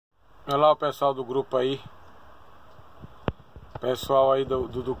Olha lá o pessoal do grupo aí. Pessoal aí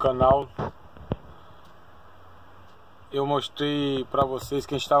do canal. Eu mostrei pra vocês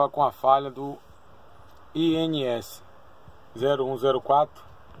que a gente estava com a falha do INS 0104,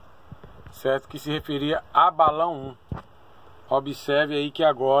 certo? Que se referia a balão 1. Observe aí que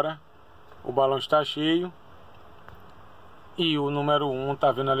agora o balão está cheio e o número 1, tá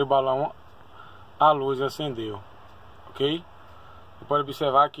vendo ali o balão, a luz acendeu, ok? Você pode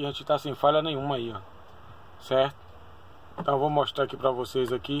observar que a gente está sem falha nenhuma aí, ó, certo? Então eu vou mostrar aqui para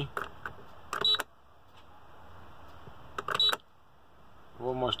vocês aqui.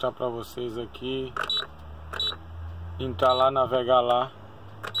 Vou mostrar para vocês aqui. Entrar lá, navegar lá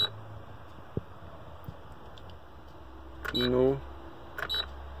no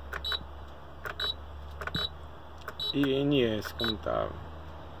INS como tava.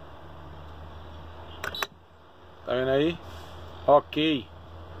 Tá vendo aí? Ok.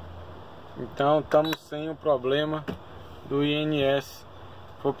 Então estamos sem o problema do INS.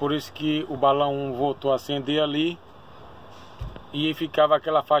 Foi por isso que o balão 1 voltou a acender ali e ficava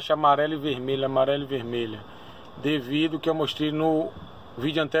aquela faixa amarela e vermelha, devido que eu mostrei no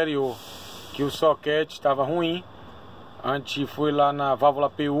vídeo anterior, que o soquete estava ruim. A gente foi lá na válvula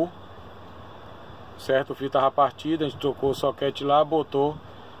PU, certo? O fio estava partido, a gente trocou o soquete lá, botou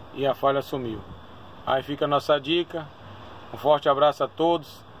e a falha sumiu. Aí fica a nossa dica. Um forte abraço a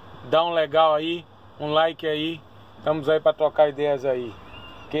todos. Dá um legal aí, um like aí. Estamos aí para trocar ideias aí.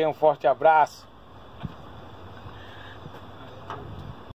 Ok? Um forte abraço.